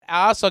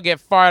I also get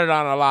farted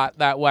on a lot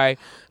that way.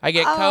 I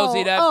get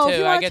cozied up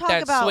too. I get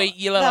that sweet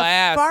little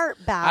ass.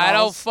 Fart battles, I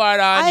don't fart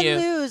on you. I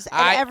lose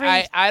at every.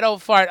 I don't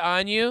fart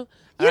on you.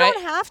 You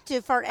don't have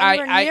to fart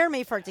anywhere near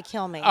me for it to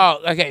kill me.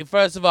 Oh, okay.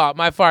 First of all,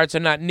 my farts are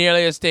not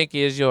nearly as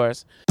stinky as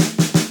yours.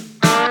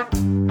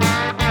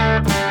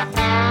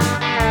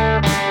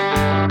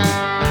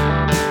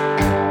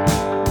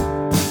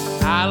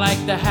 I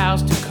like the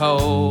house too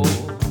cold.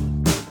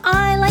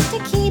 I like to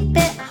keep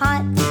it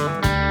hot.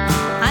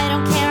 I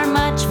don't care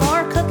much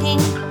for cooking.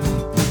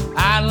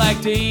 I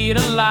like to eat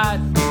a lot.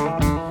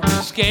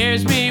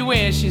 Scares me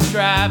when she's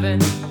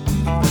driving.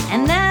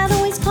 And that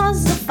always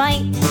causes a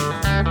fight.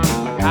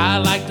 I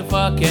like to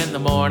fuck in the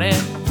morning.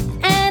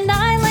 And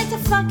I like to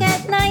fuck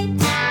at night.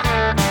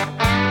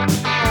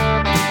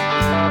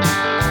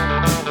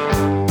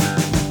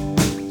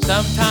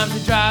 Sometimes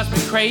it drives me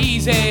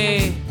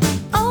crazy.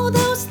 Oh,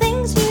 those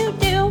things you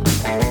do.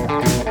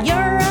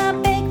 You're a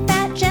big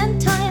fat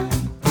Gentile.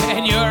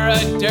 And you're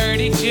a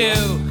dirty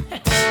Jew.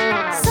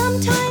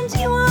 Sometimes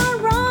you are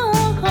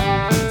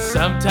wrong.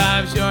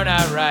 Sometimes you're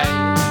not right.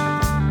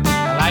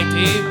 I like to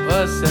eat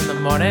puss in the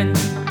morning.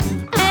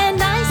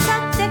 And I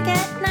suck dick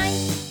at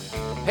night.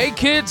 Hey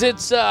kids,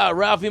 it's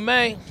Ralphie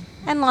May.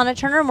 And Lana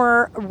Turner, and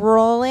we're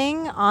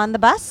rolling on the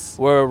bus.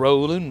 We're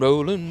rolling.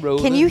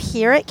 Can you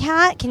hear it,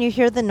 Kat? Can you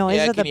hear the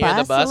noise of the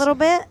bus a little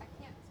bit?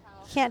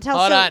 Can't tell.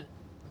 Hold on.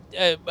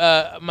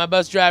 My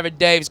bus driver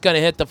Dave's gonna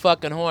hit the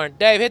fucking horn.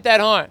 Dave, hit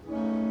that horn.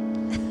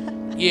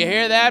 You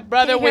hear that,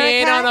 brother? We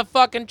ain't on a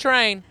fucking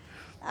train.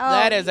 Oh,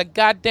 that is a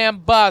goddamn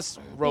bus.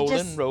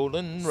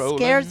 Rolling.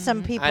 Scared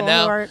some people. I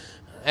know. Who are...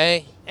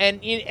 Hey,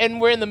 and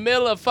we're in the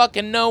middle of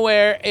fucking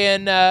nowhere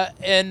in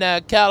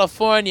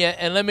California,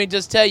 and let me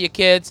just tell you,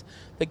 kids,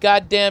 the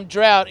goddamn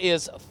drought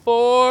is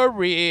for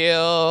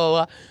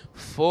real.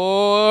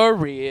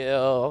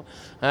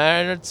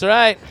 That's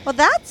right. Well,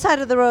 that side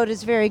of the road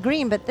is very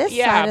green, but this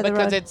side of the road...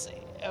 Yeah, because it's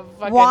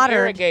fucking watered.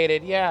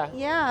 Irrigated, yeah.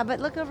 Yeah, but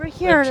look over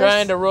here. They're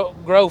trying to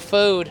grow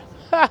food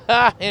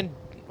in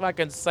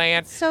fucking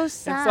sand. So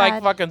sad. It's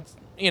like fucking,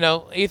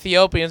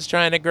 Ethiopians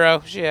trying to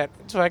grow shit.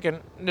 It's fucking,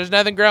 there's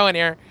nothing growing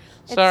here.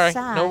 Sorry,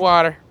 sad. No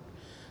water.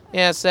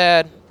 Yeah,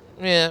 sad.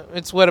 Yeah,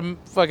 it's what a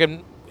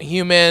fucking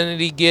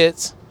humanity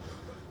gets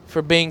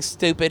for being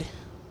stupid.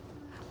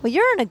 Well,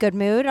 you're in a good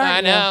mood,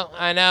 aren't you?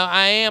 I know.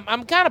 I am.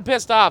 I'm kind of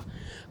pissed off.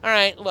 All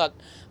right, look.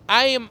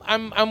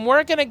 I'm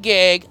working a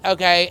gig,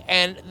 okay,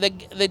 and the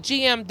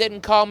GM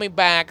didn't call me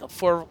back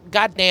for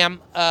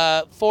goddamn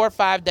 4 or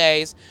 5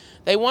 days.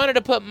 They wanted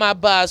to put my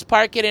bus,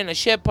 park it in a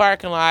shit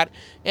parking lot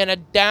in a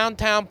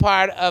downtown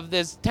part of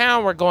this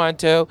town we're going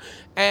to,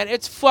 and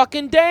it's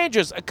fucking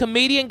dangerous. A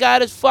comedian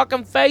got his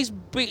fucking face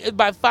beat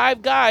by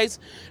 5 guys,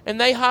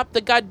 and they hopped the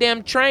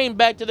goddamn train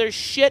back to their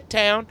shit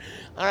town,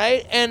 all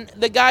right? And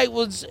the guy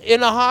was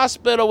in a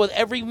hospital with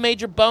every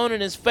major bone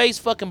in his face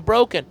fucking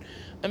broken.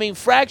 I mean,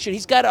 fractured.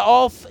 He's got it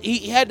all.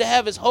 He had to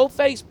have his whole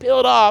face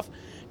peeled off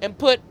and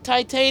put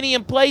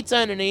titanium plates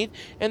underneath,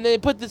 and they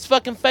put this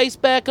fucking face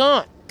back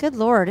on. Good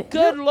Lord.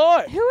 Good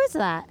Lord. Who is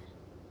that?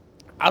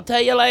 I'll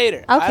tell you later.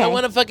 Okay. I don't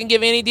want to fucking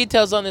give any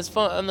details on this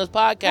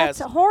podcast. That's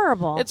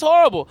horrible. It's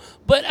horrible.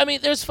 But, I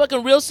mean, there's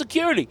fucking real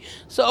security.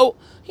 So,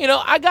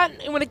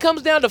 when it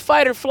comes down to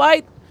fight or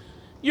flight,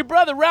 your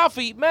brother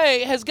Ralphie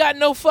May has got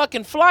no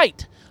fucking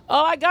flight.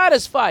 All I got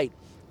is fight.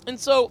 And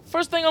so,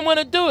 first thing I'm going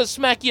to do is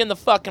smack you in the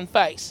fucking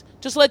face.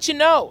 Just let you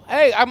know,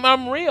 hey,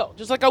 I'm real.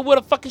 Just like I would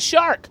a fucking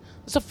shark.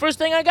 That's the first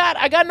thing I got.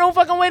 I got no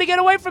fucking way to get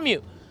away from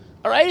you.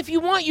 All right? If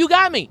you want, you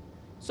got me.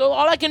 So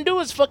all I can do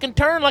is fucking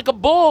turn like a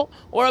bull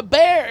or a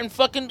bear and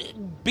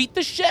fucking beat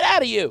the shit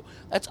out of you.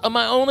 That's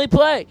my only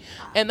play.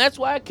 And that's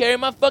why I carry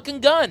my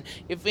fucking gun.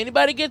 If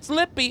anybody gets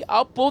lippy,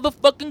 I'll pull the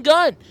fucking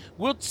gun.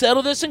 We'll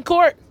settle this in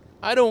court.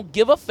 I don't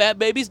give a fat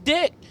baby's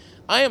dick.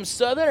 I am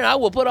Southern and I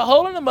will put a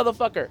hole in the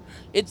motherfucker.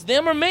 It's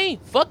them or me.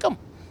 Fuck them.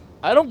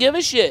 I don't give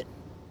a shit.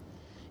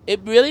 It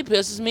really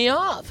pisses me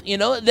off.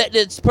 That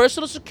it's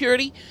personal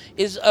security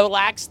is a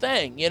lax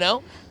thing,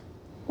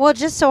 Well, it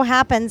just so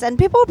happens, and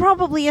people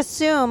probably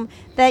assume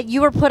that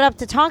you were put up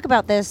to talk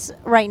about this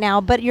right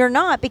now, but you're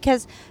not,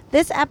 because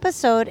this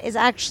episode is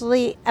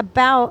actually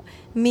about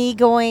me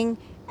going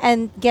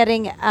and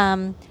getting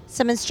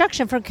some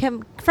instruction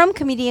from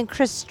comedian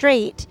Chris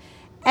Strait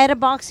at a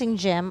boxing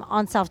gym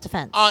on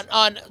self-defense.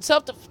 On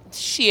self-defense?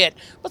 Shit.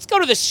 Let's go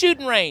to the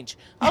shooting range.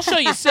 I'll show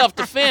you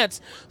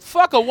self-defense.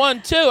 Fuck a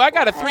 1-2. I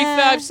got a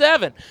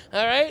 3.57.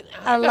 All right?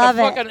 I love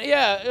it.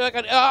 Yeah.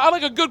 I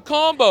like a good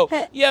combo.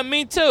 Yeah,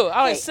 me too.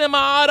 I like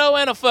semi-auto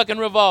and a fucking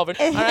revolver.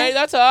 All right?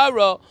 That's how I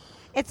roll.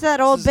 It's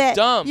that old bit.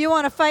 Dumb. You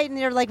want to fight and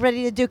you're like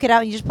ready to duke it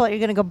out and you just pull it, you're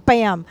going to go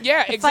bam.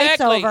 Yeah, the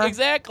exactly. Fight's over.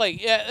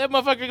 Exactly. Yeah, that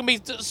motherfucker can be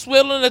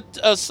swiddling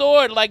a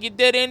sword like you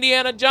did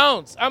Indiana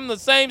Jones. I'm the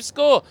same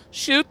school.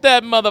 Shoot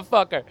that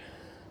motherfucker.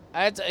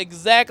 That's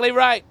exactly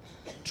right.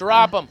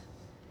 Drop him.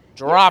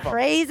 Drop him.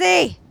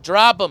 Crazy.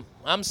 Drop him.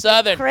 I'm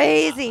Southern.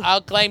 Crazy.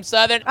 I'll claim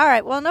Southern. All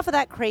right, well, enough of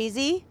that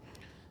crazy.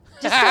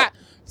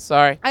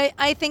 Sorry.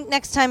 I think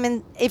next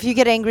time, if you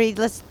get angry,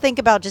 let's think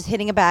about just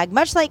hitting a bag,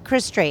 much like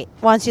Chris Strait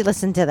wants you to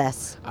listen to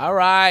this. All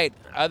right.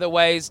 Other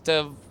ways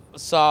to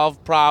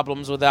solve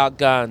problems without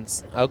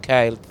guns.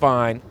 Okay,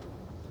 fine.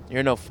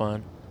 You're no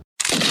fun.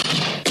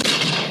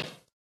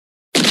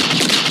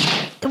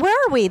 Where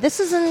are we? This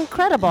is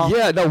incredible.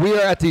 Yeah, no, we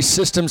are at the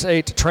Systems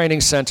 8 Training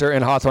Center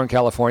in Hawthorne,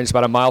 California. It's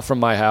about a mile from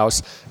my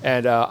house.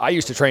 And I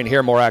used to train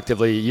here more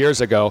actively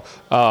years ago,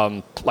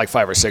 like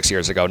 5 or 6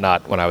 years ago,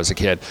 not when I was a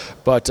kid.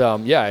 But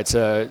yeah, it's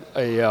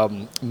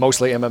a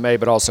mostly MMA,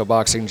 but also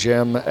boxing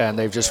gym. And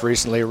they've just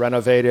recently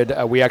renovated.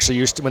 We actually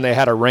used to, when they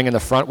had a ring in the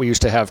front, we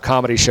used to have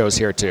comedy shows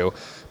here too,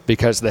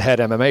 because the head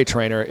MMA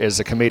trainer is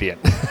a comedian.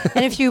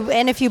 And if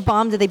you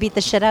bombed, did they beat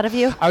the shit out of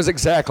you? I was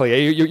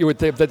exactly. You would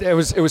think that it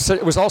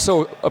was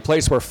also a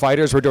place where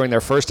fighters were doing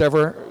their first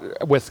ever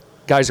with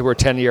guys who were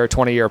 10-year,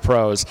 20-year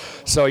pros.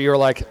 So you're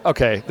like,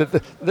 okay,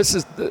 this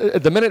is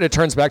the minute it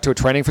turns back to a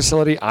training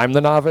facility, I'm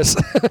the novice.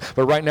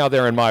 But right now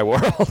they're in my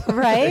world.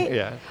 Right?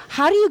 Yeah.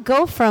 How do you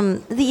go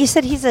from? You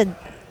said he's a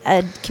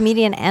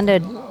comedian and a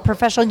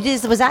professional.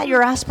 Was that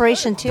your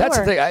aspiration too? That's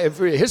the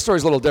thing. His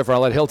story's a little different.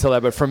 I'll let Hill tell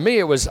that. But for me,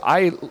 it was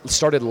I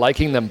started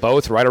liking them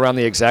both right around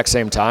the exact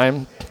same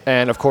time.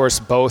 And of course,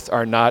 both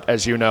are not,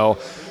 as you know,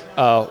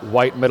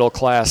 white middle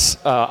class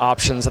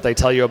options that they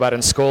tell you about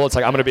in school. It's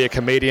like, I'm going to be a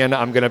comedian.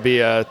 I'm going to be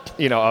a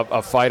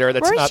fighter.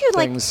 That's Weren't not you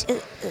things.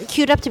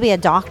 Queued up to be a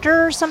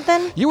doctor or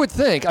something? You would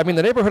think. I mean,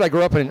 the neighborhood I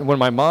grew up in when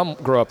my mom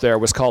grew up there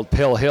was called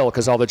Pill Hill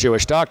because all the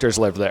Jewish doctors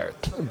lived there.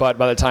 But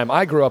by the time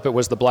I grew up, it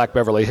was the Black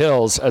Beverly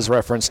Hills, as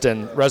referenced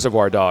in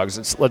Reservoir Dogs.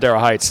 It's Ladera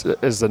Heights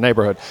is the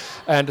neighborhood.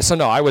 And so,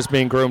 no, I was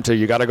being groomed to,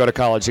 you got to go to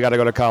college, you got to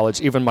go to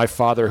college. Even my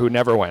father, who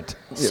never went.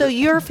 So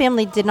your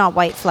family did not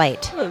white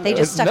flight? They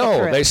just stuck it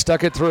through? No, they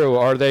stuck it through.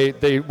 Or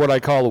they what I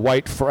call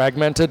white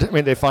fragmented. I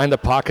mean, they find the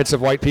pockets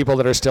of white people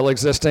that are still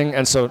existing.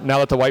 And so now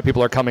that the white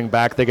people are coming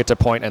back, they get to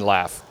point and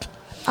laugh.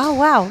 Oh,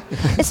 wow.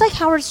 It's like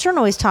Howard Stern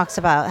always talks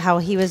about how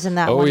he was in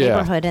that one yeah.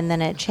 neighborhood and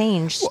then it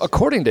changed. Well,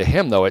 according to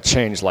him, though, it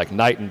changed like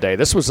night and day.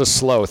 This was a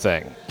slow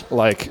thing.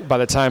 Like, by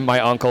the time my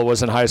uncle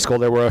was in high school,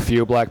 there were a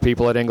few black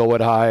people at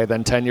Inglewood High.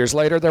 Then 10 years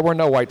later, there were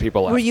no white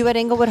people left. Were you at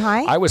Inglewood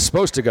High? I was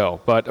supposed to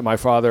go, but my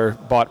father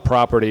bought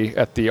property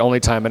at the only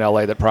time in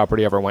L.A. that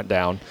property ever went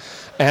down.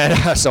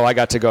 And so I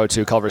got to go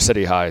to Culver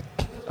City High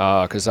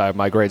because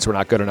my grades were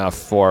not good enough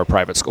for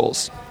private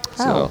schools.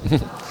 Oh.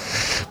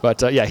 So,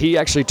 but yeah, he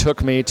actually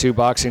took me to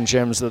boxing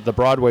gyms, the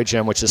Broadway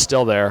gym, which is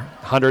still there,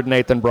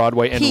 108th and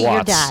Broadway in Watts.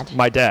 Your dad.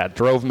 My dad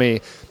drove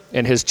me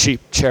in his cheap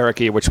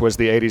Cherokee, which was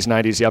the 80s,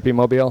 90s yuppie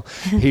mobile.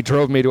 He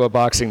drove me to a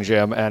boxing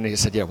gym, and he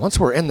said, yeah, once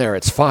we're in there,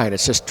 it's fine.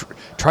 It's just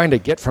trying to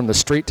get from the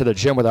street to the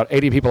gym without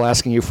 80 people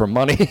asking you for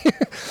money.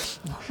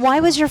 Why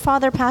was your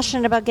father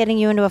passionate about getting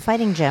you into a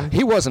fighting gym?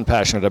 He wasn't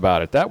passionate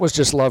about it. That was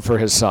just love for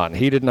his son.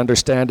 He didn't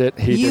understand it.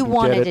 You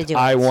wanted to do it.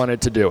 I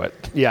wanted to do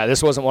it. Yeah,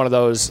 this wasn't one of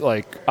those,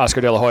 like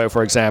Oscar De La Hoya,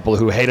 for example,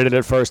 who hated it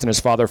at first and his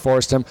father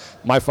forced him.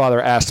 My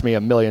father asked me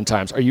 1,000,000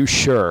 times, are you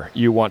sure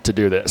you want to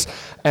do this?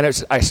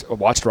 And I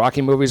watched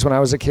Rocky movies when I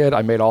was a kid.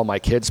 I made all my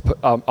kids,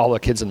 all the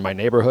kids in my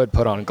neighborhood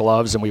put on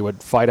gloves and we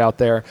would fight out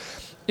there.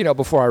 You know,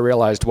 before I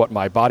realized what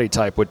my body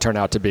type would turn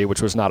out to be,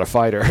 which was not a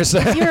fighter.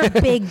 You're a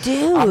big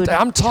dude.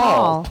 I'm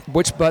tall.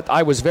 But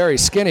I was very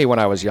skinny when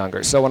I was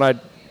younger. So when I'd,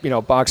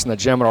 box in the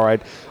gym or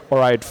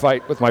I'd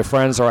fight with my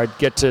friends or I'd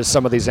get to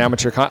some of these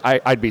amateur,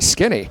 I'd be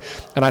skinny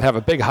and I'd have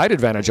a big height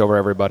advantage over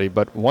everybody.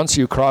 But once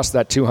you cross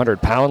that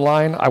 200-pound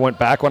line, I went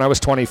back when I was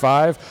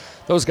 25.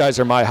 Those guys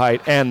are my height,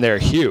 and they're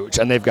huge,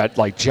 and they've got,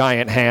 like,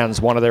 giant hands.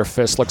 One of their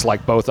fists looks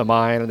like both of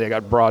mine, and they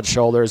got broad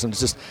shoulders, and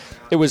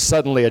it was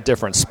suddenly a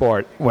different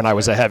sport when I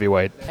was a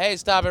heavyweight. Hey,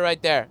 stop it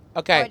right there.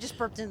 Okay. Oh, I just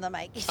burped in the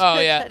mic. Oh,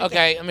 yeah.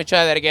 Okay, let me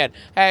try that again.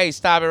 Hey,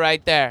 stop it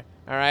right there.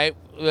 All right?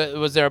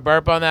 Was there a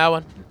burp on that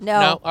one?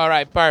 No. All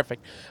right,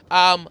 perfect.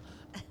 By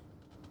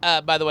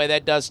the way,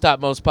 that does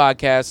stop most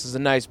podcasts. It's a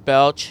nice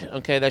belch.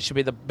 Okay, that should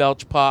be the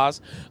belch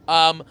pause.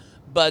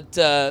 But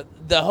the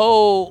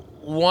whole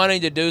wanting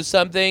to do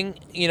something,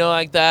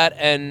 like that,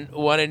 and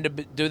wanting to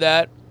do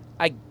that,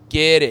 I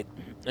get it.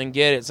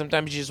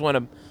 Sometimes you just want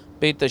to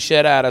beat the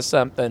shit out of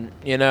something,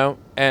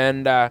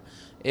 And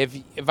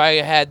if I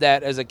had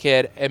that as a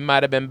kid, it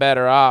might have been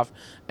better off.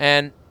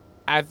 And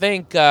I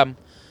think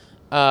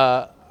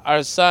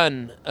our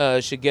son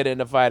should get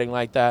into fighting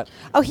like that.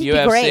 Oh, he'd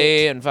UFC be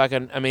great. And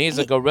fucking, he's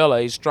a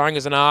gorilla. He's strong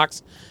as an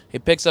ox. He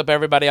picks up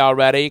everybody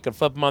already. He can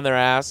flip them on their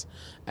ass.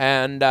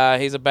 And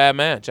he's a bad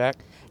man, Jack.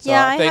 So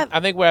yeah,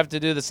 I think we have to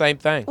do the same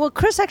thing. Well,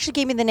 Chris actually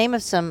gave me the name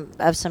of some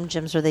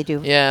gyms where they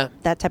do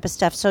that type of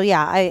stuff. So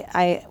yeah,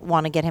 I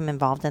want to get him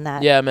involved in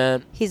that. Yeah,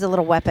 man. He's a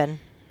little weapon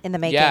in the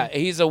making. Yeah,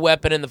 he's a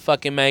weapon in the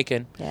fucking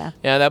making. Yeah.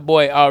 Yeah, that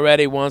boy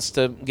already wants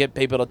to get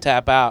people to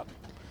tap out.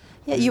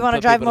 Yeah, you want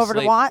to drive him over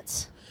to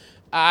Watts?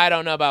 I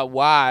don't know about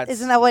Watts.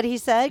 Isn't that what he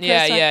said?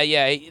 Chris?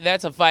 Yeah.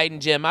 That's a fighting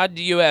gym. I'd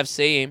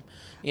UFC him.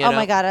 Oh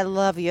my God, I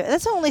love you.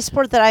 That's the only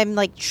sport that I'm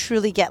like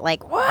truly get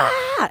like what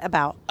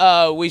about.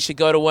 We should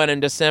go to one in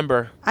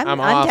December. I'm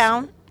off.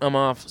 down. I'm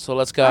off, so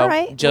let's go. All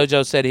right.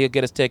 JoJo said he'll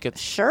get us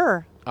tickets.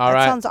 Sure. All that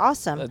right. sounds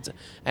awesome.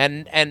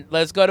 And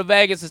let's go to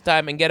Vegas this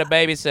time and get a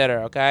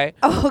babysitter, okay?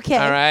 Oh, okay.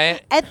 All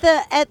right.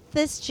 At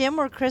this gym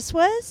where Chris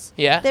was,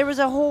 Yeah. there was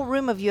a whole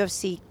room of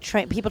UFC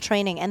people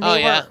training, and Oh,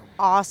 they yeah. were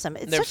awesome.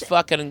 They're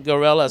fucking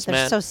gorillas, they're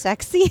man. so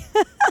sexy.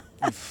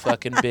 You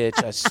fucking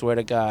bitch. I swear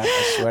to God.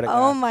 I swear to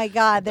God. Oh my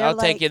God, they're I'll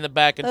like, take you in the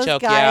back and those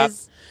choke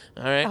guys,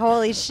 you out. All right.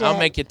 Holy shit! I'll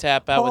make you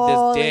tap out with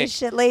Holy this dick.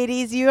 shit,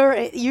 ladies,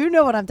 you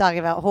know what I'm talking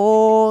about.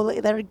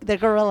 Holy, they're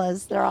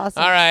gorillas. They're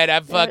awesome. All right,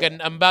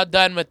 I'm about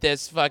done with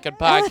this fucking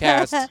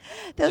podcast. Those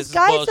This is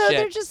guys, though, bullshit.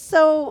 they're just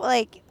so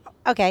like.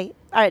 Okay,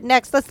 all right.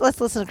 Next, let's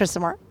listen to Chris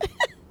some more.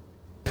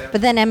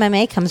 But then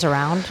MMA comes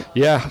around.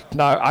 Yeah,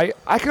 no,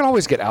 I could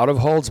always get out of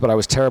holds, but I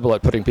was terrible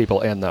at putting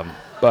people in them.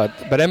 But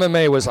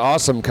MMA was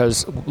awesome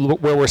because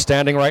where we're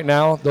standing right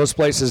now, those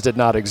places did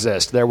not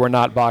exist. There were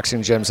not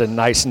boxing gyms in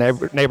nice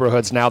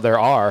neighborhoods. Now there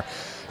are.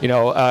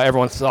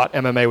 Everyone thought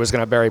MMA was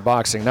going to bury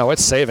boxing. No,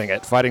 it's saving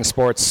it. Fighting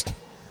sports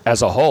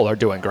as a whole are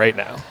doing great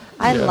now.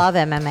 I love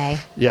MMA.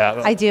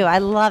 Yeah, I do. I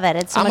love it.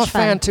 It's so I'm much a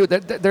fan too.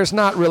 There's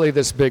not really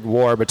this big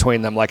war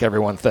between them like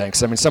everyone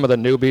thinks. I mean, some of the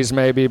newbies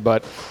maybe,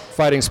 but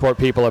fighting sport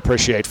people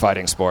appreciate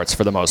fighting sports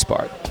for the most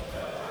part.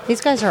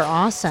 These guys are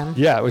awesome.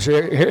 Yeah, which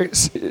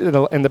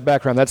in the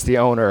background, that's the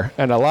owner,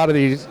 and a lot of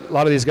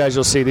these guys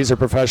you'll see. These are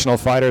professional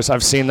fighters.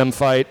 I've seen them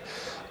fight.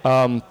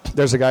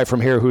 There's a guy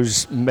from here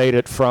who's made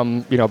it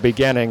from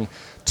beginning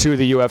to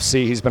the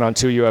UFC. He's been on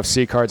 2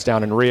 UFC cards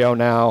down in Rio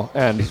now,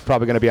 and he's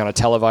probably going to be on a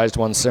televised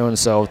one soon.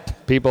 So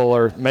people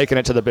are making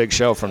it to the big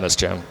show from this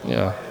gym.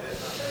 Yeah.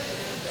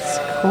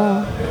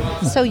 Cool.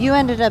 So you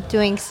ended up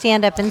doing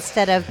stand-up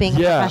instead of being a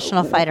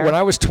professional fighter. When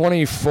I was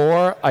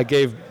 24, I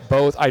gave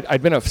both.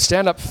 I'd been a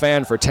stand-up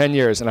fan for 10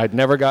 years, and I'd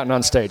never gotten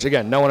on stage.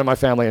 Again, no one in my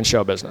family in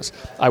show business.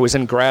 I was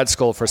in grad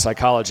school for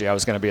psychology. I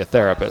was going to be a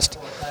therapist.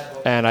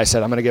 And I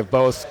said, I'm going to give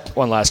both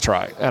one last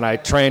try. And I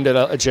trained at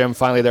a gym.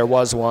 Finally, there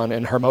was one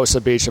in Hermosa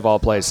Beach, of all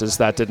places.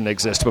 That didn't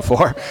exist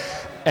before.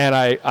 And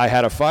I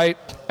had a fight,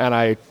 and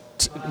I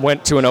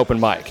went to an open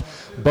mic.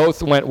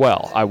 Both went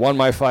well. I won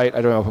my fight.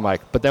 I did an open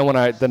mic. But then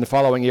the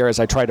following year,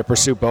 as I tried to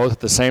pursue both at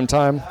the same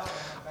time,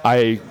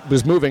 I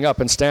was moving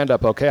up in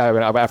stand-up. Okay,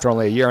 after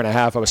only a year and a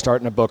half, I was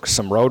starting to book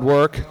some road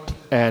work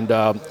and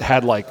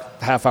had like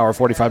half hour,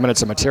 45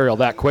 minutes of material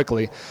that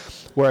quickly.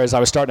 Whereas I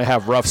was starting to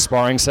have rough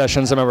sparring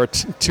sessions. I remember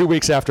 2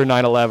 weeks after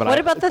 9/11. What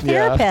about the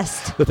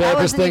therapist? Yeah, the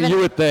therapist thing, you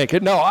would think.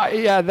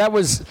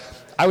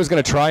 I was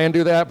going to try and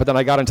do that, but then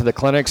I got into the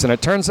clinics, and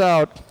it turns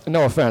out,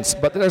 no offense,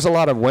 but there's a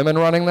lot of women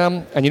running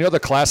them. And the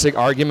classic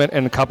argument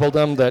in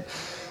coupledom that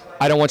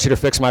I don't want you to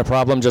fix my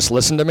problem, just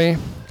listen to me.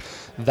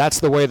 That's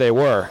the way they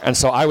were. And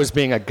so I was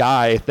being a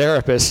guy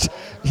therapist,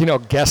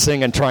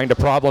 guessing and trying to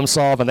problem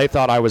solve, and they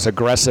thought I was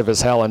aggressive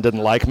as hell and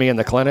didn't like me in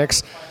the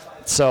clinics.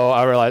 So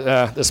I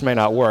realized this may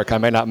not work. I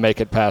may not make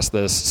it past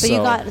this. So you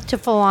got to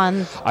full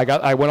on.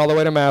 I went all the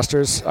way to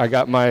master's. I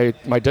got my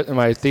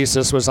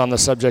thesis was on the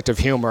subject of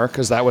humor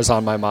because that was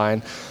on my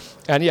mind.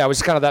 And yeah, it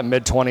was kind of that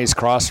mid-20s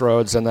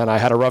crossroads. And then I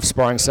had a rough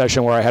sparring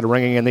session where I had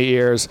ringing in the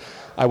ears.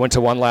 I went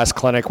to one last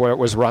clinic where it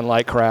was run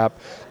like crap.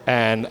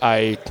 And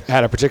I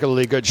had a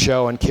particularly good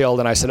show and killed.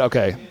 And I said,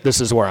 okay, this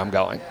is where I'm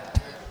going.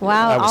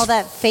 Wow, all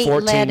that fate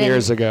 14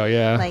 years ago,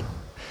 yeah.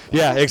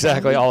 Yeah,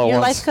 exactly, all at once.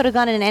 Your life could have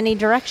gone in any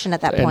direction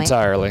at that point.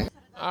 Entirely.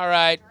 All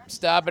right,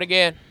 stop it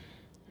again.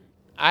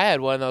 I had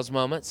one of those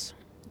moments.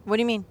 What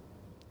do you mean?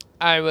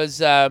 I was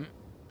where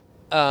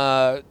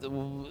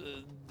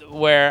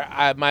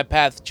my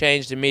path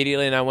changed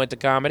immediately, and I went to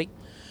comedy.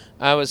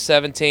 I was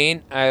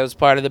 17. I was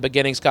part of the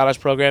Beginning Scholars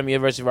Program,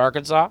 University of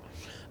Arkansas.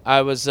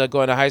 I was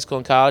going to high school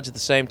and college at the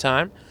same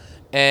time,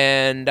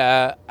 and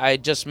I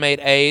just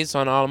made A's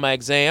on all of my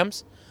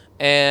exams,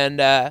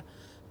 and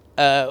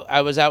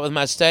I was out with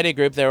my study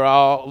group. They were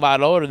all a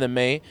lot older than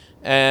me,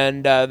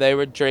 and they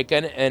were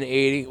drinking and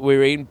eating. We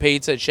were eating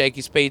pizza at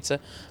Shakey's Pizza.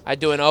 I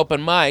do an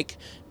open mic,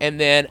 and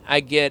then I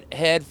get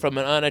head from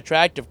an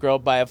unattractive girl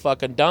by a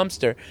fucking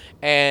dumpster,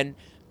 and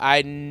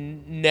I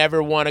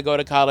never want to go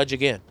to college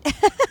again.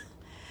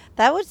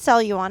 That would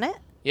sell you on it.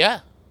 Yeah.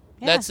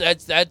 That's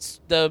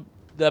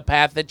the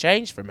path that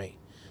changed for me.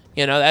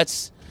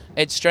 It's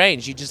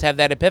strange. You just have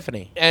that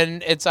epiphany,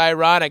 and it's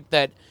ironic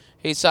that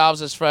he solves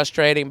his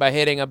frustrating by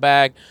hitting a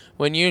bag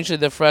when usually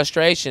the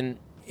frustration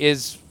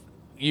is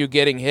you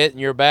getting hit in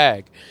your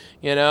bag.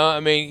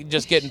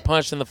 Just getting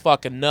punched in the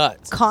fucking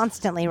nuts.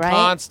 Constantly, right?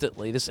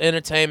 Constantly. This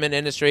entertainment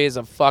industry is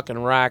a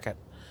fucking racket.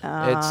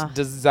 It's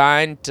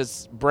designed to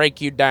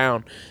break you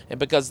down. And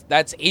because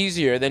that's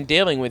easier than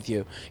dealing with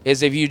you,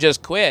 is if you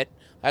just quit.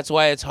 That's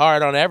why it's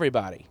hard on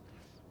everybody.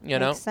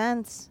 Makes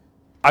sense.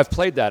 I've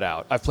played that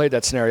out. I've played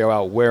that scenario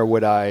out. Where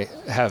would I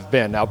have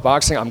been? Now,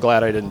 boxing, I'm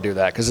glad I didn't do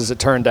that because as it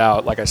turned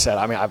out, like I said,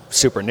 I'm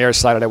super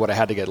nearsighted. I would have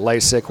had to get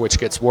LASIK, which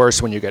gets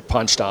worse when you get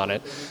punched on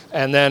it.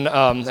 And then,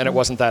 and it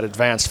wasn't that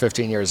advanced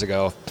 15 years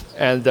ago.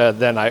 And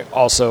then I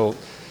also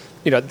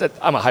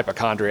I'm a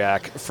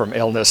hypochondriac from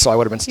illness, so I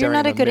would have been staring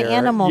You're not in the a good mirror.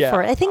 animal Yeah,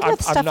 for it. I think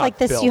with stuff like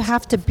this, built. you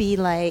have to be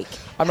like.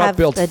 I'm not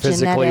built the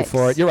physically genetics.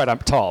 for it. You're right, I'm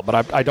tall,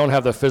 but I don't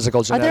have the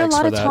physical Are genetics there a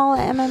lot for of that. tall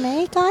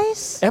MMA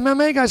guys?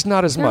 MMA guys,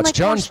 not as They're much.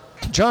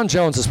 like John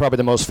Jones is probably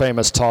the most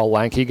famous tall,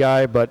 lanky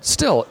guy, but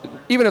still,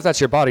 even if that's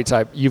your body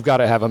type, you've got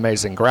to have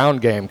amazing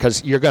ground game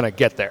because you're going to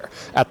get there.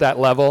 At that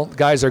level,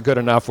 guys are good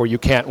enough where you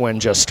can't win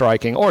just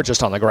striking or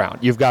just on the ground.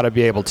 You've got to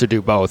be able to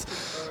do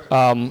both.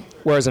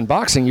 Whereas in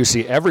boxing, you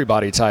see every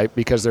body type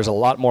because there's a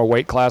lot more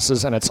weight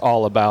classes, and it's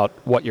all about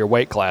what your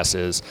weight class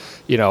is.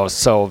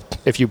 So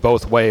if you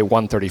both weigh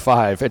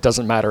 135, it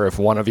doesn't matter if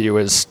one of you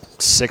is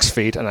 6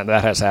 feet, and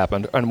that has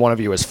happened, and one of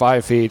you is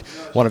 5 feet,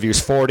 one of you is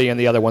 40, and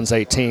the other one's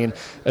 18.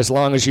 As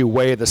long as you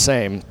weigh the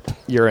same,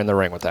 you're in the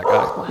ring with that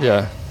guy.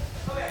 Yeah.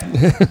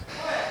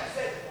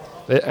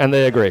 And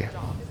they agree.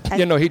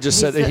 He just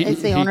said that he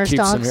keeps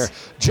them here.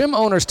 Gym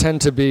owners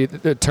tend to be,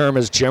 the term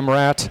is gym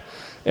rat.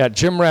 Yeah,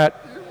 gym rat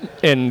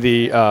in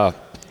the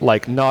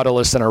like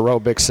Nautilus and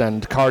aerobics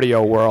and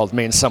cardio world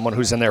means someone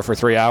who's in there for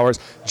 3 hours.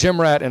 Gym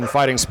rat in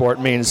fighting sport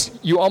means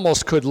you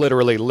almost could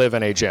literally live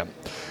in a gym.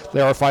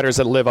 There are fighters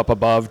that live up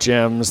above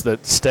gyms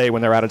that stay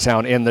when they're out of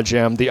town in the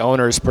gym. The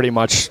owners pretty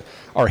much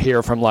are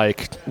here from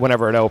like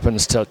whenever it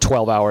opens to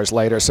 12 hours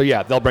later. So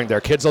yeah, they'll bring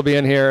their kids will be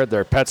in here,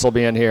 their pets will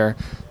be in here.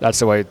 That's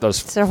the way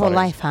those. It's their whole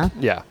life, huh?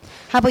 Yeah.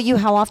 How about you?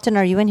 How often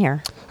are you in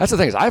here? That's the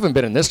thing is I haven't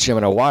been in this gym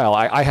in a while.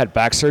 I had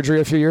back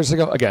surgery a few years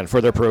ago. Again,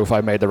 further proof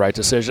I made the right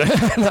decision.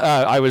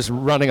 I was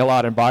running a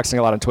lot and boxing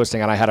a lot and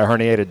twisting, and I had a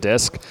herniated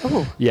disc.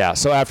 Ooh. Yeah,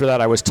 so after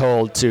that I was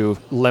told to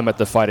limit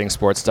the fighting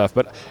sports stuff.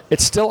 But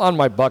it's still on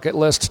my bucket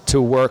list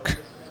to work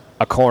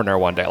a corner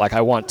one day. Like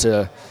I want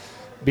to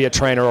be a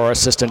trainer or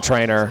assistant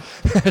trainer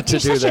to You're do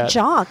such that. a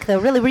jock, though.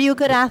 Really, were you a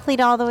good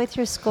athlete all the way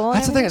through school?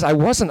 That's the thing is, I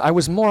wasn't. I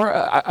was more.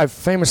 I've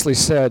famously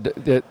said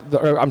that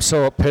I'm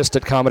so pissed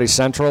at Comedy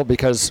Central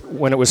because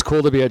when it was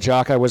cool to be a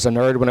jock, I was a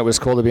nerd. When it was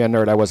cool to be a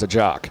nerd, I was a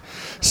jock.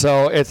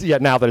 So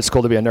now that it's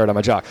cool to be a nerd, I'm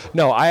a jock.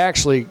 No, I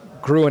actually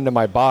grew into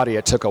my body.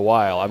 It took a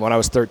while. When I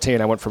was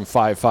 13, I went from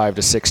 5'5"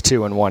 to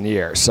 6'2" in 1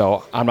 year.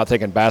 So I'm not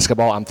thinking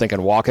basketball. I'm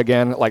thinking walk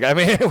again.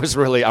 It was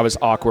really. I was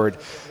awkward.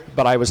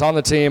 But I was on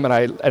the team,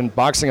 and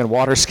boxing and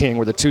water skiing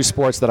were the two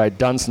sports that I'd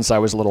done since I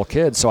was a little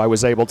kid. So I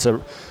was able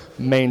to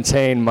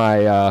maintain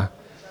my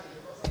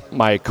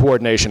my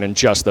coordination in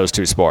just those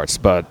two sports,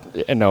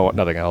 and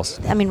nothing else.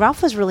 I mean,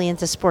 Ralph was really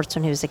into sports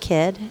when he was a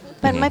kid,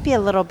 but it might be a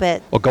little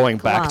bit. Well, going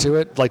back to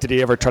it, did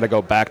he ever try to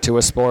go back to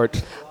a sport?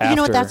 You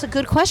know what? That's a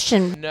good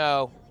question.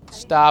 No,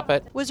 stop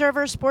it. Was there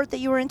ever a sport that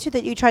you were into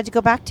that you tried to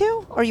go back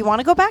to, or you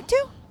want to go back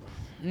to?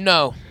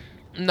 No.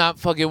 Not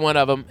fucking one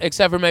of them,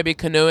 except for maybe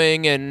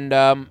canoeing and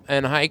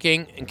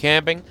hiking and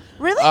camping.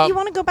 Really? You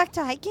want to go back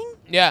to hiking?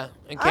 Yeah,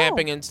 and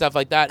camping and stuff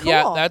like that. Cool.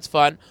 Yeah, that's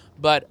fun.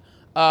 But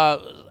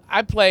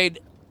I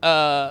played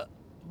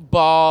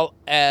ball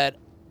at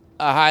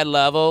a high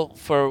level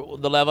for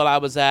the level I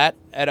was at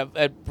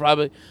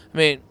probably. I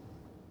mean,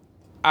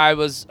 I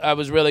was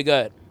really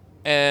good,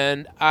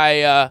 and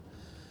I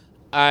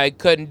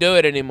couldn't do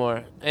it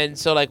anymore. And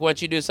so, like,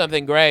 once you do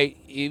something great,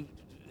 you're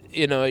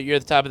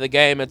at the top of the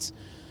game. It's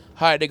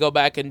hard to go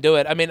back and do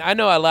it. I mean, I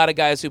know a lot of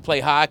guys who play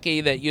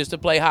hockey that used to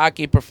play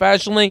hockey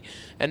professionally,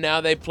 and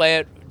now they play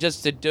it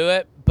just to do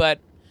it, but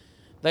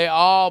they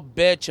all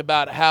bitch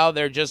about how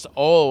they're just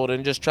old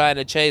and just trying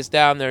to chase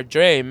down their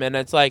dream. And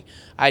it's like,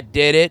 I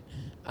did it.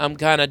 I'm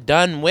kind of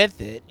done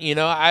with it.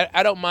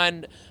 I don't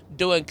mind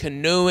doing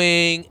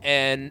canoeing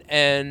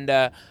and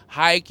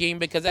hiking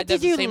because that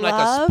doesn't seem like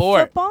a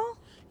sport. Football?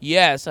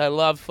 Yes, I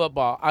love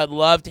football. I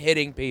loved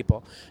hitting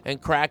people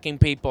and cracking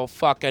people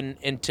fucking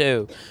in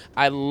two.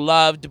 I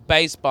loved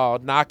baseball,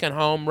 knocking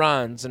home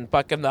runs and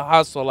fucking the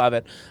hustle of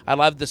it. I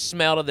loved the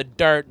smell of the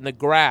dirt and the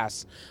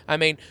grass. I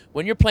mean,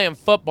 when you're playing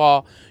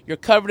football, you're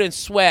covered in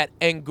sweat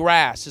and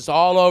grass is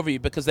all over you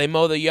because they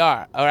mow the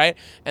yard, all right?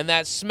 And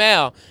that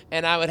smell,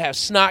 and I would have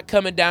snot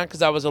coming down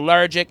because I was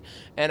allergic,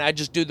 and I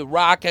just do the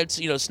rockets,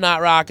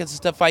 snot rockets and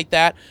stuff like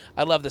that.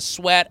 I love the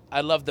sweat.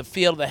 I love the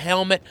feel of the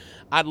helmet.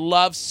 I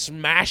love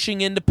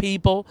smashing into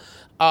people.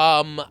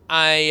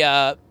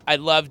 I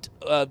loved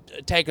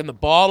taking the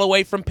ball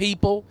away from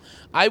people.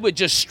 I would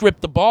just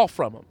strip the ball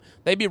from them.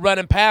 They'd be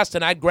running past,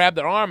 and I'd grab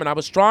their arm, and I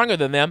was stronger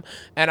than them,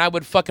 and I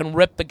would fucking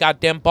rip the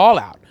goddamn ball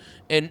out.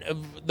 And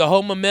the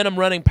whole momentum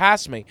running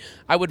past me,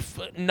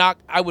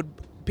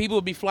 people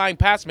would be flying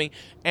past me,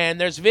 and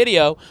there's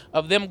video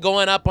of them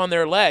going up on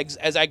their legs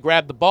as I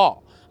grab the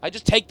ball. I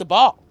just take the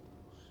ball,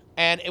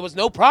 and it was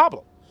no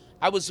problem.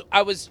 I was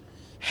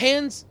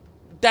hands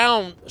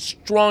down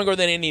stronger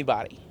than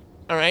anybody,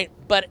 all right?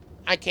 But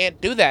I can't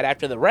do that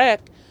after the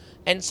wreck,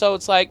 and so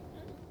it's like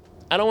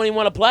I don't even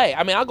want to play.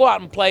 I mean, I'll go out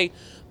and play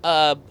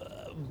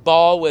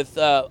ball with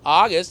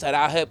August, and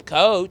I'll help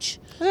coach.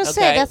 I was going to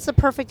say, that's the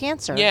perfect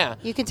answer. Yeah.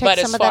 You can take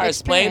some of that experience. But as far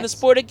as playing the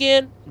sport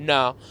again,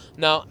 no.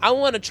 I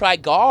want to try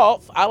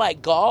golf. I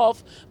like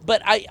golf,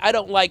 but I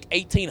don't like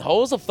 18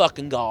 holes of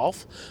fucking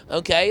golf,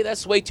 okay?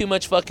 That's way too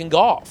much fucking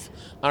golf.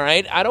 All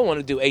right, I don't want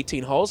to do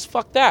 18 holes.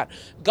 Fuck that.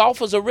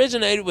 Golf was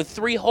originated with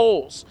 3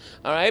 holes.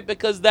 All right,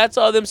 because that's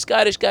all them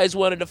Scottish guys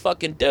wanted to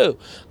fucking do.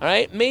 All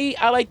right, me,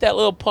 I like that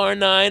little par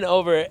 9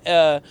 over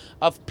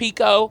of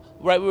Pico,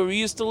 right where we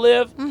used to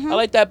live. I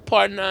like that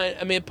par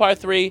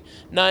 3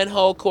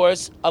 9-hole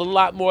course a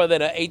lot more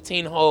than an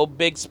 18-hole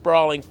big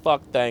sprawling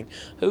fuck thing.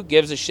 Who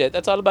gives a shit?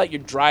 That's all about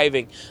your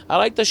driving. I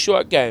like the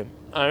short game.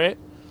 All right,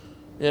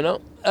 you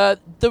know.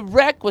 The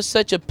wreck was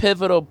such a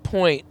pivotal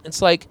point.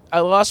 It's like I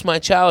lost my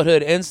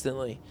childhood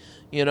instantly.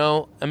 You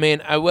know, I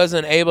mean, I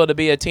wasn't able to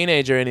be a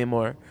teenager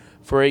anymore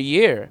for a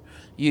year.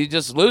 You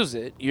just lose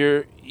it.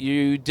 You're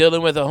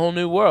dealing with a whole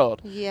new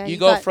world. Yeah, you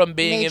go from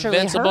being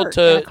invincible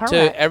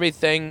to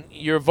everything.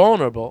 You're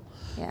vulnerable.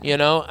 Yeah. You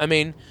know, I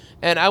mean,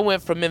 and I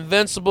went from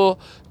invincible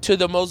to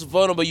the most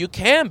vulnerable you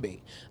can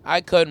be. I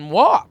couldn't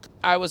walk.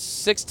 I was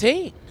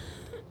 16,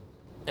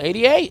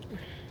 88.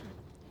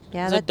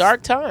 Yeah, it was a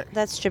dark time.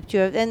 That stripped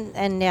you of,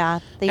 and yeah,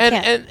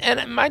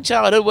 and my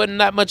childhood wasn't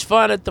that much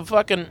fun at the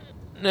fucking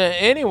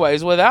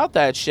anyways. Without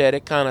that shit,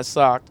 it kind of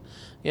sucked,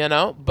 you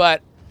know.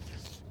 But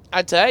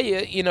I tell you,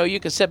 you know, you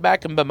can sit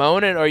back and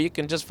bemoan it, or you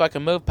can just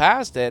fucking move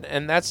past it.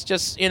 And that's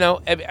just, you know,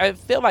 I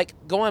feel like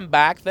going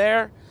back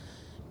there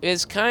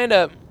is kind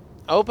of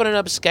opening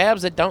up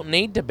scabs that don't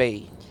need to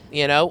be,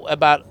 you know,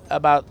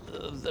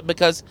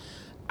 because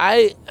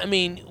I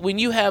mean, when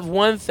you have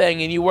one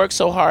thing and you work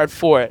so hard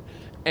for it,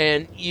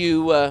 and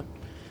you're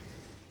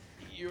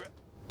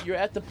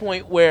at the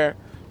point where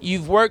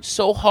you've worked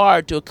so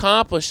hard to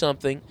accomplish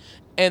something,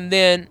 and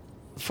then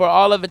for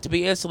all of it to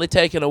be instantly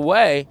taken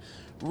away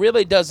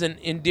really doesn't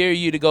endear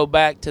you to go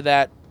back to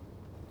that.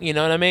 You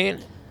know what I mean?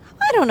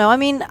 I don't know. I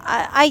mean,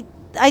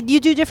 you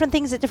do different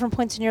things at different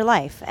points in your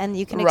life, and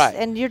you can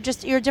and you're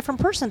a different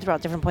person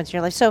throughout different points in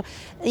your life. So,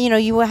 you know,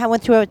 you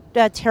went through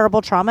a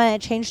terrible trauma,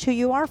 and it changed who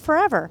you are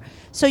forever.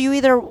 So you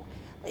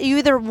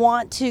either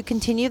want to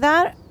continue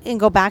that and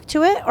go back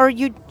to it, or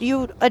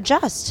you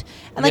adjust.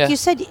 And like you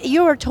said,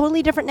 you are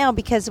totally different now,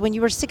 because when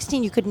you were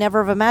 16, you could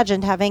never have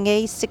imagined having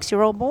a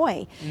 6-year-old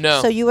boy.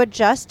 No. So you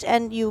adjust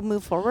and you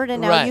move forward,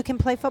 and now you can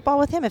play football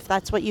with him if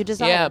that's what you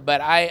desire. Yeah,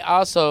 but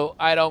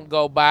I don't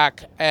go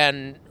back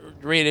and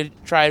really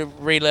try to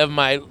relive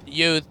my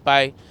youth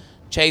by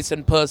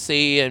chasing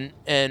pussy and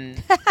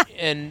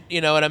and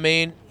you know what I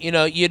mean? You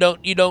know, you don't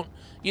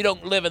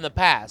live in the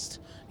past.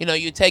 You know,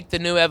 you take the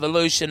new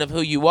evolution of who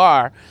you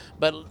are,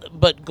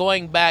 but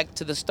going back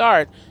to the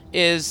start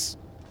is,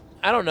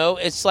 I don't know,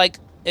 it's like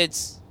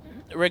it's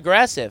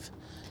regressive,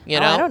 you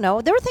know? I don't know.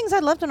 There were things I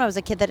loved when I was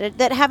a kid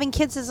that having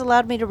kids has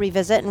allowed me to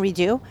revisit and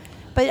redo.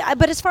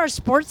 But as far as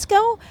sports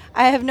go,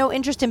 I have no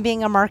interest in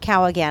being a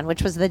Marcow again,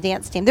 which was the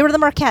dance team. They were the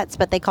Marquettes,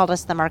 but they called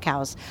us the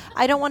Marcows.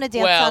 I don't want to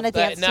dance on a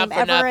dance team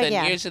ever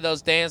again. Usually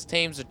those dance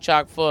teams are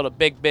chock full of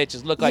big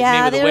bitches. Look like me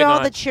yeah, with a wig they were all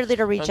on. the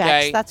cheerleader rejects.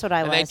 Okay? That's what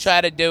I was. And they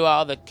try to do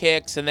all the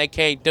kicks, and they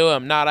can't do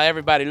them. Not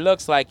everybody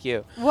looks like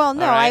you. Well,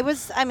 no, right?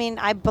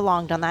 I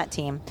belonged on that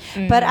team.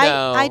 But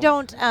No. I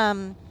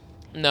don't...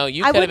 No,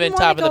 you could have been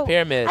top of the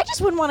pyramid. I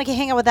just wouldn't want to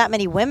hang out with that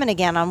many women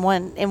again in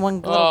one little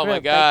group. Oh my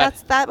God,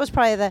 like that was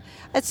probably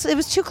it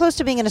was too close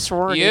to being in a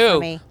sorority for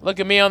me. Look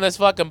at me on this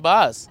fucking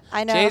bus.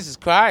 I know. Jesus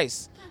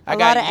Christ, I lot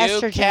got of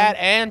you, estrogen. Kat,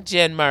 and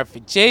Jen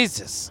Murphy.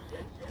 Jesus,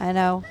 I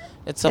know.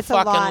 it's a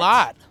fucking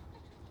lot.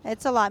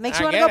 It's a lot. Makes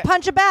you I want to get go it.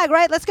 punch a bag,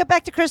 right? Let's get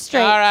back to Chris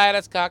Strait. All right,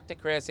 let's cock to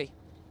Chrissy.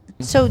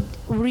 So,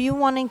 were you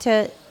wanting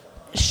to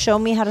show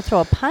me how to throw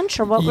a punch,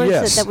 or what was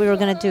it that we were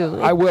going to do?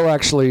 I will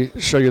actually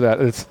show you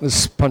that. It's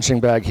this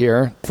punching bag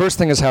here. First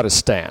thing is how to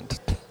stand.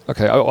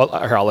 Okay,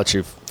 I'll let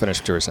you finish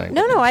what you were saying.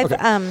 No,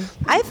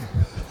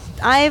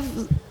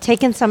 I've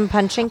taken some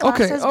punching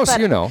classes. Okay, so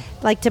you know.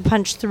 Like to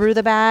punch through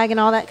the bag and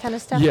all that kind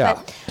of stuff. Yeah.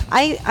 But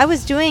I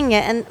was doing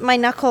it, and my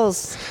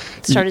knuckles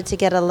started to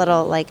get a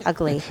little, like,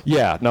 ugly.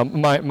 Yeah, no,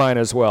 mine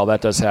as well.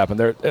 That does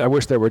happen. I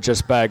wish there were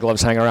just bag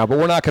gloves hanging around, but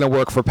we're not going to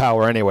work for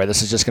power anyway.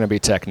 This is just going to be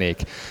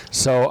technique.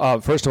 So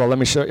first of all, let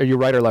me show you. Are you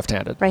right or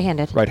left-handed?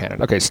 Right-handed.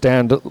 Right-handed. Okay,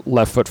 stand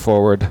left foot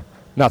forward.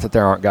 Not that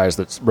there aren't guys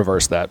that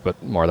reverse that,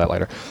 but more of that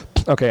later.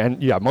 Okay,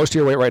 and yeah, most of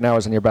your weight right now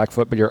is on your back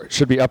foot, but you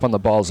should be up on the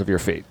balls of your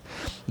feet.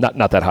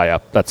 Not that high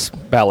up. That's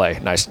ballet.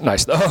 Nice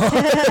though.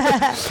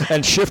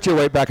 And shift your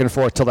weight back and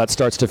forth till that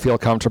starts to feel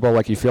comfortable,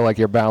 like you feel like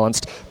you're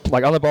balanced,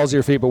 like on the balls of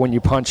your feet. But when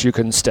you punch, you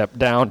can step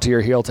down to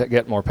your heel to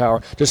get more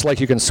power, just like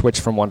you can switch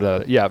from one to the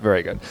other. Yeah,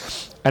 very good.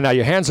 And now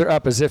your hands are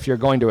up as if you're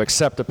going to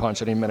accept a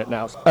punch any minute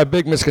now. A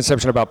big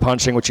misconception about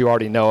punching, which you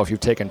already know if you've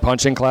taken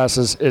punching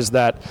classes, is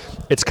that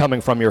it's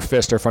coming from your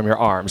fist or from your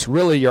arms.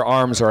 Really, your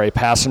arms are a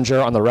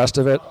passenger on the rest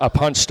of it. A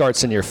punch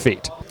starts in your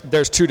feet.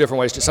 There's two different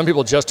ways to. Some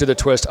people just do the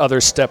twist,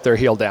 others step their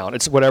heel down.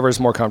 It's whatever is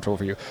more comfortable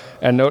for you.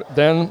 And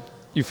then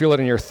you feel it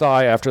in your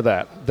thigh after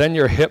that. Then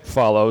your hip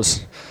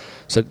follows.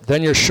 So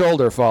then your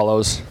shoulder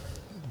follows.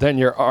 Then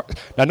your arm.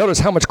 Now notice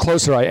how much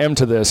closer I am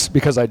to this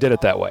because I did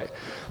it that way.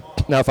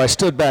 Now, if I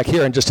stood back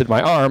here and just did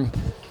my arm,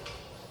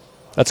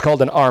 that's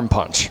called an arm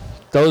punch.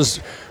 Those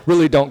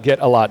really don't get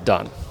a lot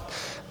done.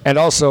 And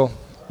also,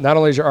 not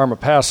only is your arm a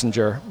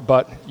passenger,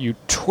 but you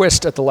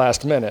twist at the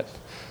last minute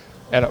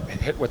and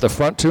hit with the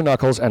front 2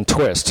 knuckles and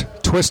twist.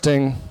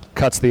 Twisting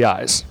cuts the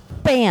eyes.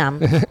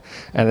 Bam.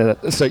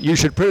 And so you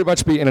should pretty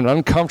much be in an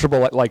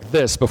uncomfortable like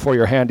this before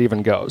your hand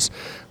even goes.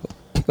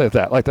 Like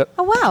that.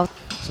 Oh, wow.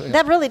 So, yeah.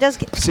 That really does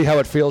See how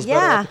it feels better?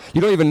 Yeah.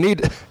 You don't even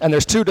need, and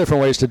there's 2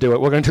 different ways to do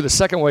it. We're going to do the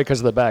second way because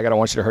of the bag. I don't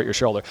want you to hurt your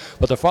shoulder.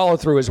 But the follow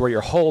through is where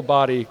your whole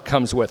body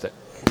comes with it.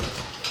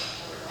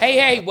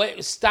 Hey,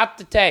 wait, stop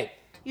the tape.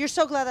 You're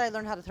so glad that I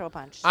learned how to throw a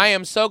punch. I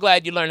am so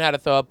glad you learned how to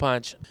throw a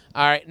punch.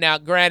 All right, now,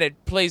 granted,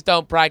 please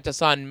don't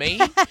practice on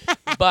me,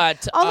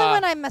 but... Only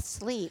when I'm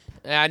asleep.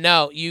 I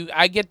know.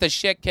 I get the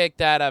shit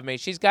kicked out of me.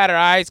 She's got her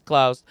eyes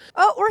closed.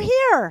 Oh, we're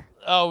here.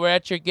 Oh, we're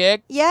at your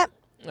gig? Yep.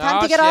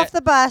 Time to get shit. off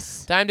the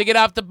bus. Time to get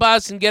off the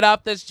bus and get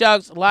off this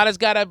jokes. Lana's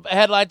got a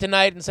headline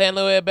tonight in San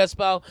Luis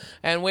Obispo,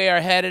 and we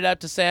are headed up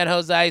to San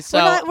Jose.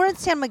 So We're in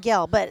San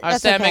Miguel, but or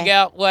that's San okay.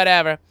 Miguel,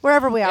 whatever.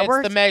 Wherever we are. It's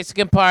We're the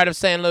Mexican part of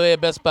San Luis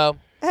Obispo.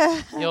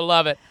 You'll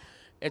love it.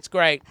 It's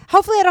great.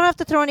 Hopefully I don't have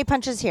to throw any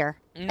punches here.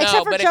 No,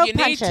 Except for but joke if you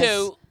punches. need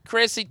to,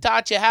 Chrissy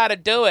taught you how to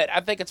do it. I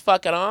think it's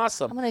fucking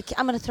awesome. I'm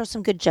gonna throw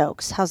some good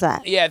jokes. How's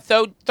that? Yeah,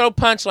 throw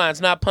punchlines,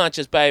 not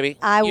punches, baby.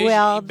 I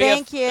will.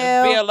 Thank you.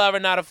 Be a lover,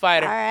 not a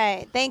fighter. All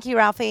right. Thank you,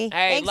 Ralphie.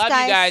 Hey, Thanks, love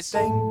guys. you guys.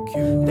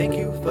 Thank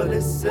you for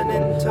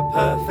listening to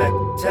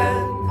Perfect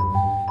 10.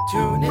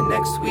 Tune in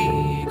next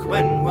week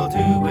when we'll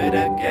do it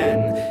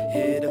again.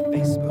 Hit up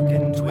Facebook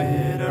and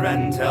Twitter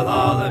and tell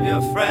all of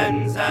your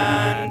friends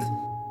and...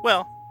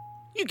 Well,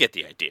 you get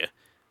the idea.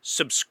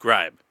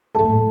 Subscribe.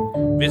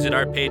 Visit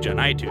our page on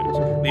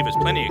iTunes. Leave us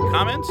plenty of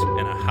comments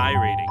and a high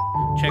rating.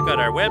 Check out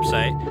our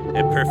website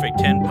at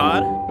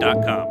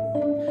perfect10pod.com.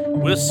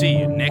 We'll see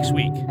you next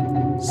week.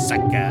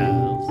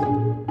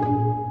 Suckers.